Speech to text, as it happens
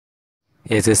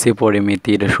SSC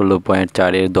পরিমিতির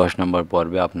 16.4-এর 10 নম্বর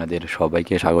পর্বে আপনাদের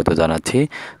সবাইকে স্বাগত জানাচ্ছি।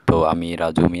 তো আমি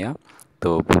রাজু মিয়া। তো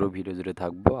পুরো ভিডিও জুড়ে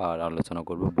থাকবো আর আলোচনা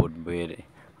করব বোর্ড বইয়ের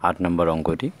 8 নম্বর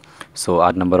অঙ্কটি।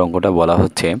 8 নম্বর অঙ্কটা বলা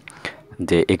হচ্ছে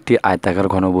যে একটি আয়তাকার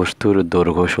ঘনবস্তুর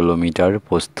দৈর্ঘ্য 16 মিটার,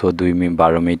 প্রস্থ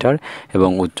 12 মিটার এবং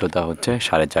উচ্চতা হচ্ছে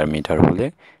 4.5 মিটার হলে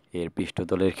এর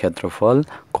পৃষ্ঠতলের ক্ষেত্রফল,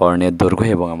 কর্ণের দৈর্ঘ্য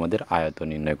এবং আমাদের আয়তন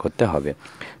নির্ণয় করতে হবে।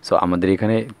 আমাদের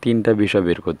এখানে 3টা বিষয়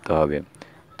বের করতে হবে।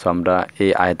 আমরা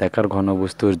এই আয়তাকার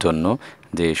ঘনবস্তুর জন্য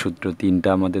যে সূত্র 3টা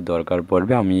আমাদের দরকার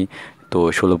পড়বে, আমি তো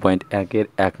 16.1-এর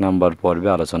 1 নম্বর পর্বে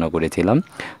আলোচনা করেছিলাম।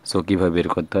 কীভাবে বের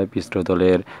করতে হয়,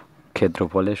 পৃষ্ঠতলের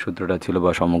ক্ষেত্রফলের সূত্রটা ছিল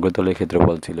বা সমগ্রতলের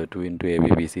ক্ষেত্রফল ছিল 2 ×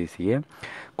 ABBCCA।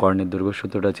 কর্ণের দৈর্ঘ্য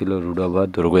সূত্রটা ছিল √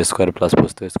 দৈর্ঘ্য স্কোয়ার প্লাস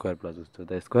প্রস্থ স্কোয়ার প্লাস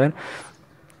উচ্চতা স্কোয়ার,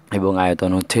 এবং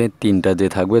আয়তন হচ্ছে 3টা যে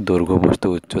থাকবে দৈর্ঘ্য, প্রস্থ,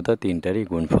 উচ্চতা 3টারই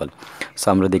গুণফল।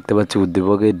 আমরা দেখতে পাচ্ছি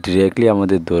উদ্দীপকে ডিরেক্টলি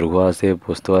আমাদের দৈর্ঘ্য আছে,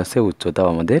 প্রস্থ আছে, উচ্চতাও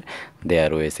আমাদের দেয়া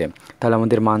রয়েছে। তাহলে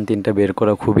আমাদের মান 3টা বের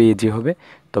করা খুবই ইজি হবে।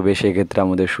 তবে সেক্ষেত্রে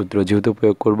আমাদের সূত্র যেহেতু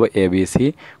প্রয়োগ করব ABC,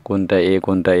 কোনটা A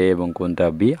কোনটা A এবং কোনটা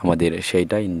B আমাদের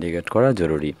সেইটা ইন্ডিকেট করা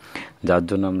জরুরি। যার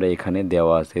জন্য আমরা এখানে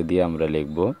দেওয়া আছে দিয়ে আমরা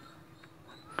লিখব,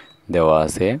 দেওয়া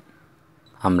আছে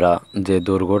আমরা যে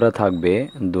দৈর্ঘ্যটা থাকবে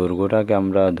দৈর্ঘ্যটাকে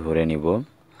আমরা ধরে নিব।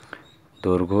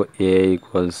 দৈর্ঘ্য A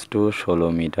 = 16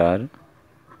 মিটার,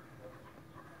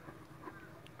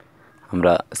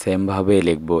 আমরা সেমভাবে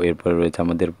লিখব। এরপর রয়েছে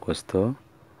আমাদের প্রস্থ,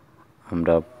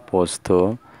 আমরা প্রস্থ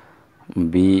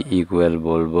B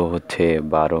বলবো হচ্ছে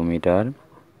 12 মিটার,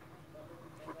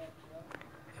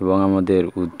 এবং আমাদের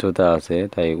উচ্চতা আছে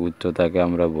তাই উচ্চতাকে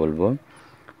আমরা বলবো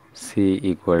C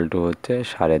হচ্ছে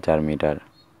 4.5 মিটার।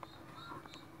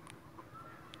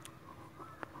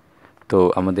 তো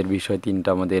আমাদের বিষয় 3টা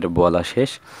আমাদের বলা শেষ।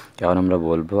 এখন আমরা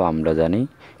বলবো আমরা জানি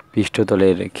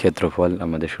পৃষ্ঠতলের ক্ষেত্রফল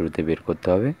আমাদের শুরুতে বের করতে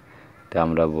হবে। তো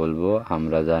আমরা বলবো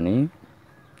আমরা জানি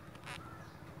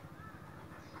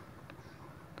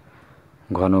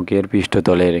ঘনকের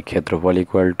পৃষ্ঠতলের ক্ষেত্রফল =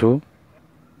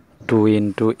 2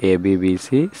 ×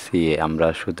 ABBCCA। আমরা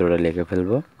সূত্রটা লিখে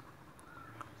ফেলবো।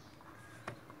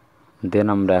 দেন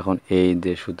আমরা এখন এই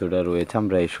যে সূত্রটা রয়েছে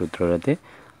আমরা এই সূত্রটাতে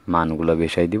মানগুলো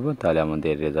বসাই দিব, তাহলে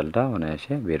আমাদের রেজাল্টটা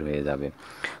অনায়াসে বের হয়ে যাবে।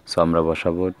 আমরা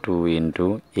বসাবো 2 ×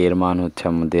 এর মান হচ্ছে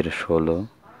আমাদের 16,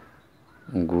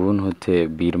 গুণ হচ্ছে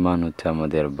বির মান হচ্ছে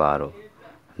আমাদের 12,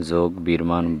 যোগ বির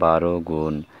মান 12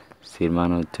 গুণ সির মান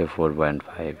হচ্ছে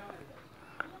 4.5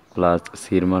 প্লাস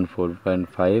সির মান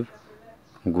 4.5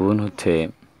 গুণ হচ্ছে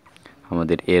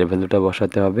আমাদের এর ভ্যালুটা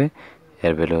বসাতে হবে,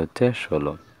 এর ভ্যালু হচ্ছে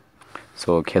 16।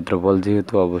 ক্ষেত্রফল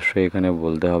যেহেতু অবশ্যই এখানে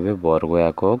বলতে হবে বর্গ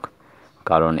একক,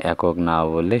 কারণ একক না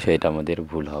বললে সেটা আমাদের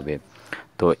ভুল হবে।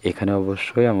 তো এখানে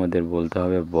অবশ্যই আমাদের বলতে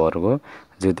হবে বর্গ,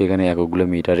 যেহেতু এখানে এককগুলো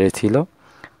মিটারে ছিল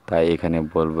তাই এখানে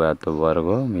বলবো এত বর্গ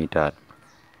মিটার।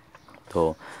 তো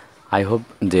আই হোপ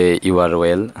যে you are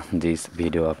well this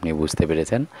video আপনি বুঝতে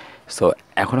পেরেছেন।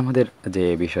 এখন আমাদের যে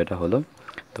বিষয়টা হলো,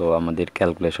 তো আমাদের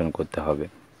ক্যালকুলেশন করতে হবে।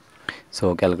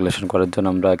 ক্যালকুলেশন করার জন্য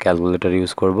আমরা ক্যালকুলেটর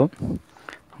ইউজ করব,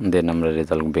 দেন আমরা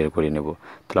রেজাল্ট বের করে নেব।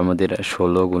 তাহলে আমাদের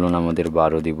 16 গুণন আমাদের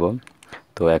 12 দিব,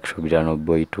 তো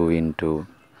 192 2 ×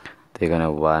 তো এখানে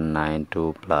 192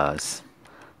 প্লাস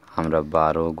আমরা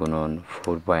 12 গুণন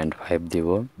 4.5 দিব,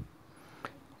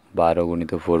 12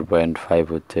 গুণিত 4.5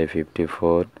 হচ্ছে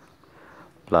 54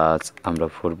 প্লাস আমরা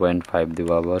 4.5 দিব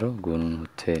আবারও গুণ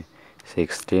হচ্ছে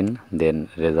 16, দেন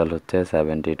রেজাল্ট হচ্ছে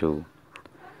 72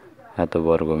 এত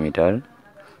বর্গ মিটার।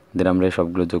 দেন আমরা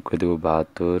সবগুলো যোগ করে দেবো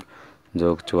 72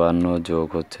 যোগ 54 যোগ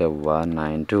হচ্ছে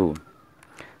 192,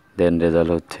 দেন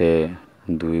রেজাল্ট হচ্ছে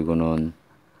 2 গুণন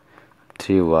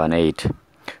 318।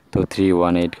 তো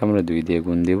 318কে আমরা 2 দিয়ে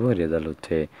গুণ দিব, রেজাল্ট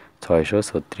হচ্ছে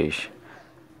 636।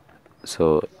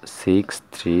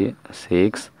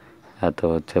 636 এত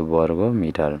হচ্ছে বর্গ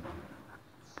মিটার।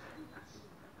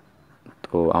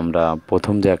 তো আমরা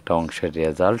প্রথম যে একটা অংশের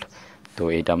রেজাল্ট, তো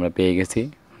এটা আমরা পেয়ে গেছি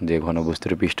যে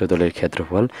ঘনবস্তুর পৃষ্ঠতলের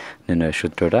ক্ষেত্রফল নির্ণয়ের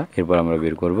সূত্রটা। এরপর আমরা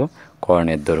বের করব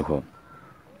কর্ণের দৈর্ঘ্য।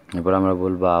 এরপর আমরা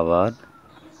বলবো আবার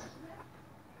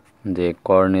যে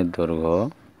কর্ণের দৈর্ঘ্য,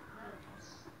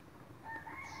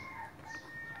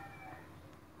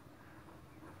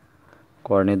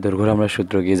 কর্ণের দৈর্ঘ্য আমরা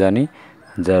সূত্র কি জানি,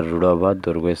 যার √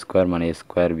 দৈর্ঘ্য স্কোয়ার মানে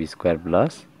square B square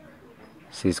plus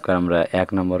C square. আমরা 1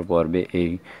 নম্বর পর্বে এই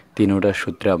 3টা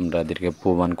সূত্রে আপনাদেরকে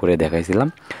প্রমাণ করে দেখাইছিলাম।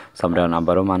 আমরা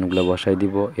আবারও মানগুলো বসাই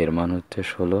দিব। এর মান হচ্ছে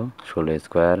 16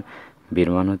 স্কোয়ার, বির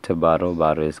মান হচ্ছে 12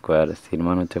 স্কোয়ার, সির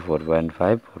মান হচ্ছে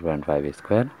 4.5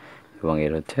 স্কোয়ার এবং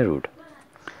এর হচ্ছে রুট।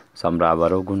 আমরা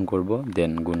আবারও গুণ করব,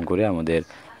 দেন গুণ করে আমাদের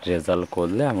রেজাল্ট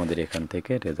করলে আমাদের এখান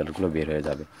থেকে রেজাল্টগুলো বের হয়ে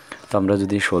যাবে। তো আমরা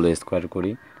যদি 16 স্কোয়ার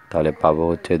করি তাহলে পাবো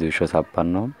হচ্ছে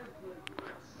 256,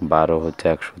 12 হচ্ছে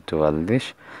 144,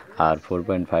 আর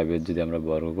 4.5 যদি আমরা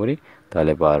বর্গ করি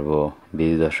তাহলে পারবো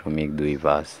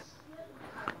 20.25।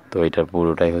 তো এটার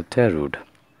পুরোটাই হচ্ছে রুট।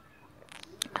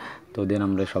 তো দেন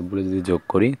আমরা সবগুলো যদি যোগ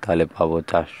করি তাহলে পাবো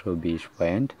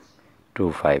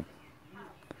 420.25।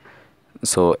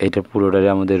 সো এটার পুরোটাই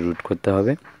আমাদের রুট করতে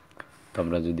হবে। তো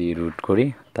আমরা যদি রুট করি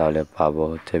তাহলে পাবো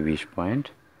হচ্ছে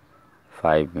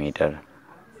 20.5 মিটার।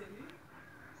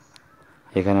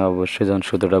 এখানে অবশ্যই যখন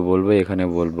সূত্রটা বলবো এখানে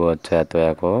বলবো হচ্ছে এত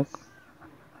একক,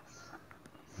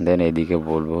 দেন এদিকে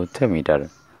বলবো হচ্ছে মিটার।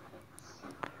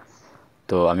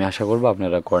 তো আমি আশা করব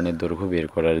আপনারা কর্ণের দৈর্ঘ্য বের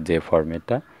করার যে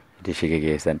ফরম্যাটটা এটি শিখে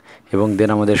গিয়েছেন। এবং দেন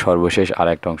আমাদের সর্বশেষ আর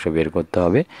একটা অংশ বের করতে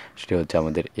হবে, সেটি হচ্ছে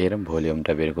আমাদের এর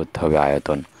ভলিউমটা বের করতে হবে,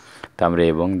 আয়তন। তো আমরা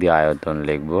এবং দিয়ে আয়তন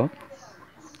লিখব,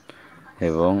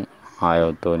 এবং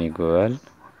আয়তন ইকুয়াল,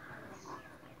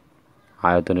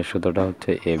 আয়তনের সূত্রটা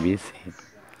হচ্ছে ABC।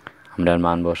 আমরা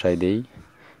মান বসাই দেই।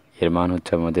 এর মান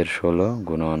হচ্ছে আমাদের 16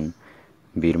 গুণন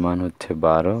বির মান হচ্ছে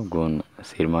 12 গুণ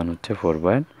সির মান হচ্ছে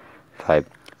 4.5।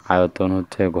 আয়তন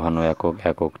হচ্ছে ঘন একক,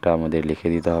 এককটা আমাদের লিখে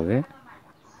দিতে হবে,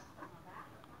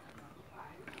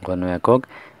 ঘন একক।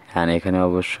 হ্যাঁ, এখানে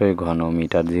অবশ্যই ঘন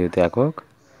মিটার, যেহেতু একক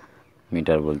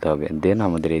মিটার বলতে হবে। দেন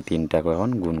আমাদের এই তিনটাকে এখন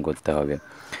গুণ করতে হবে।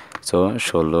 সো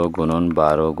 16 গুণন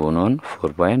 12 গুণন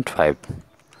 4.5।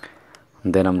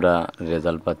 দেন আমরা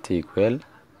রেজাল্ট পাচ্ছি ইকুয়াল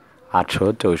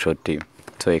 864।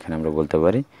 সো এখানে আমরা বলতে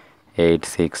পারি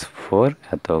 864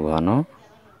 এত ঘন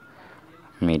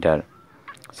মিটার।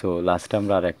 সো লাস্টে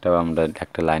আমরা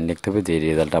একটা লাইন লিখতে হবে যে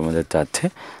রেজাল্ট আমাদের চাচ্ছে।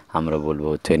 আমরা বলবো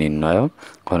হচ্ছে নির্ণয়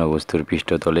ঘনবস্তুর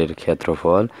পৃষ্ঠতলের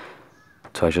ক্ষেত্রফল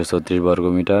 636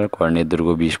 বর্গমিটার, কর্ণের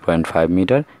দৈর্ঘ্য 20.5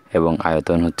 মিটার এবং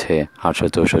আয়তন হচ্ছে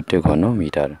 864 ঘন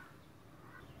মিটার।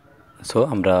 সো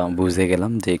আমরা বুঝে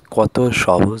গেলাম যে কত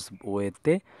সহজ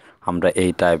ওয়েতে আমরা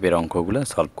এই টাইপের অঙ্কগুলো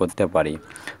সলভ করতে পারি।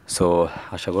 সো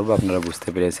আশা করব আপনারা বুঝতে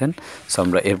পেরেছেন। সো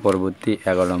আমরা এর পরবর্তী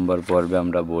 11 নম্বর পর্বে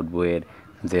আমরা বোর্ড বইয়ের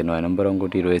যে 9 নম্বর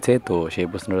অঙ্কটি রয়েছে, তো সেই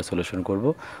প্রশ্নটা সলিউশন করব।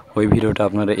 ওই ভিডিওটা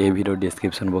আপনারা এই ভিডিও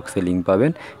ডেসক্রিপশন বক্সে লিঙ্ক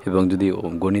পাবেন। এবং যদি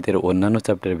গণিতের অন্যান্য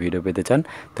চ্যাপ্টারের ভিডিও পেতে চান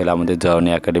তাহলে আমাদের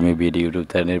জননী একাডেমি ভিডিও ইউটিউব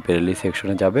চ্যানেলের প্লেলিস্ট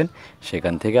সেকশনে যাবেন,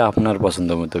 সেখান থেকে আপনার পছন্দ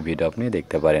মতো ভিডিও আপনি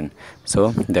দেখতে পারেন। সো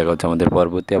দেখা হচ্ছে আমাদের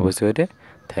পরবর্তী এপিসোডে।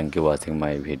 Thank you watching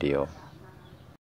my video.